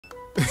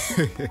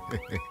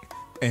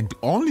And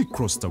only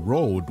cross the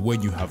road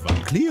when you have a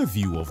clear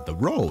view of the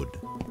road.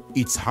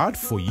 It's hard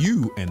for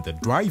you and the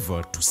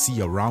driver to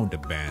see around a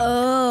bend.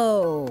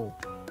 Oh.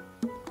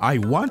 I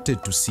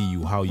wanted to see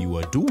you how you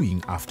are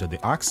doing after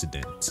the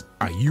accident.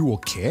 Are you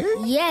okay?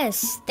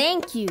 Yes,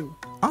 thank you.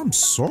 I'm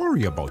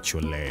sorry about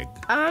your leg.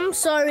 I'm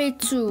sorry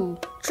too.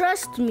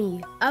 Trust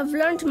me, I've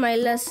learned my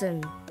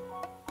lesson.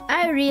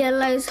 I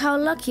realize how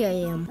lucky I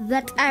am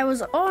that I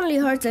was only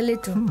hurt a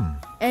little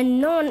and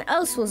no one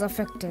else was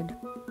affected.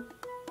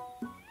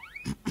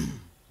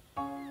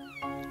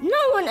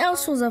 No one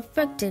else was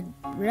affected,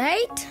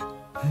 right?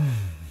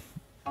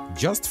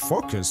 Just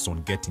focus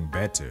on getting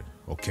better,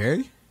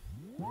 okay?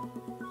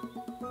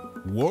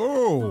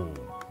 Whoa,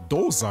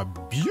 those are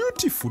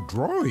beautiful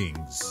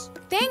drawings.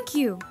 Thank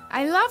you.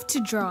 I love to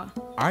draw.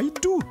 I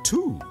do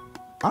too.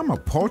 I'm a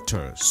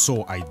potter,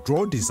 so I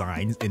draw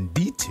designs and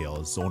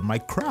details on my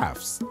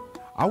crafts.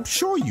 I'll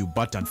show you,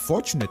 but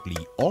unfortunately,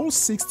 all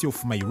 60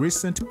 of my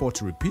recent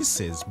pottery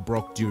pieces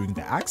broke during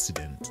the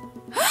accident.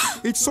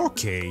 It's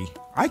okay,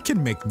 I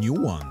can make new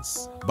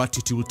ones, but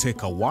it will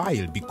take a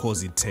while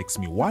because it takes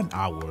me 1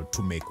 hour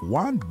to make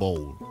one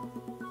bowl.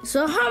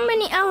 So how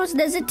many hours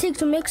does it take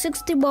to make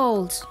 60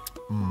 bowls?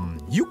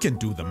 You can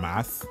do the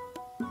math.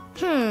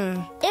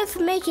 If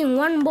making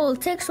one bowl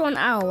takes 1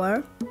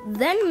 hour,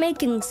 then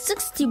making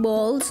 60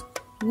 bowls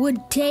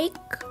would take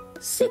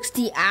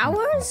 60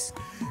 hours?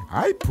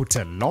 I put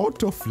a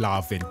lot of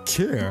love and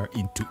care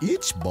into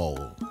each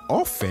bowl.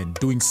 Often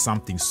doing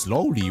something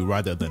slowly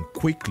rather than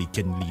quickly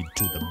can lead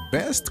to the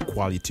best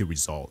quality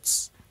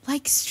results.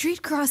 Like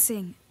street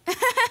crossing.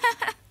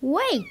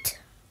 Wait,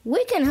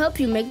 we can help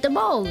you make the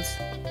bowls.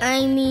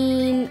 I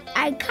mean,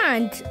 I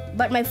can't,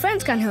 but my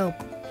friends can help.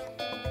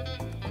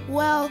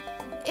 Well,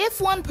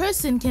 if one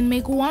person can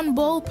make one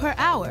bowl per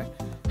hour,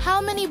 how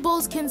many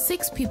bowls can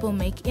 6 people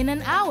make in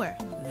an hour?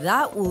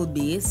 That will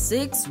be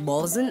 6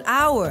 bowls an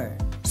hour.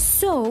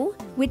 So,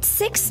 with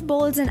 6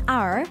 bowls an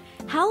hour,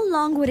 how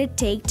long would it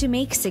take to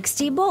make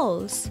 60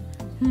 bowls?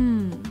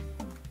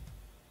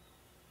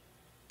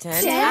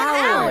 10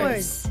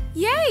 hours.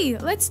 Yay!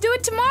 Let's do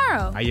it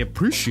tomorrow. I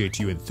appreciate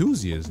your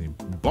enthusiasm,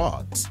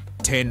 but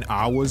 10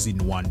 hours in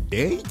one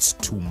day is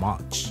too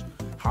much.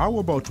 How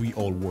about we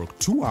all work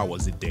 2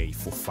 hours a day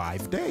for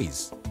 5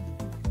 days?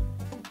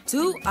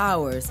 2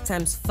 hours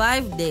times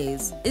 5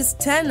 days is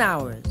 10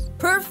 hours.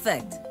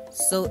 Perfect.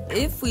 So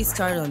if we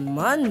start on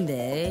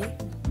Monday,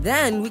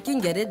 then we can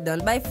get it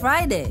done by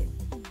Friday.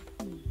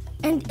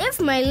 And if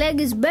my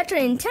leg is better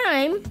in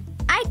time,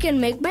 I can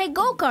make my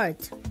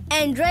go-kart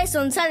and race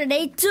on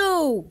Saturday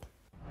too.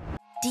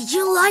 Did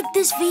you like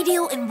this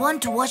video and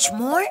want to watch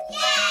more?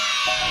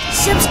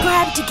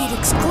 Subscribe to get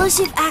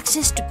exclusive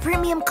access to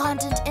premium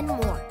content and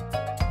more.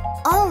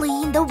 Only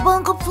in the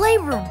Ubongo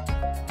Playroom.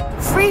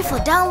 Free for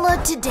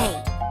download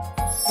today.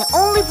 The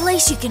only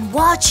place you can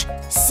watch,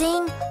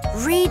 sing,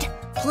 read,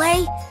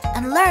 play,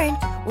 and learn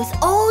with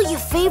all your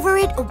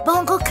favorite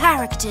Ubongo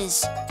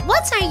characters.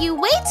 What are you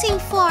waiting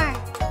for?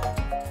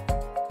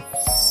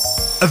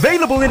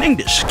 Available in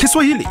English,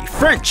 Kiswahili,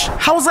 French,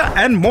 Hausa,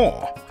 and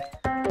more.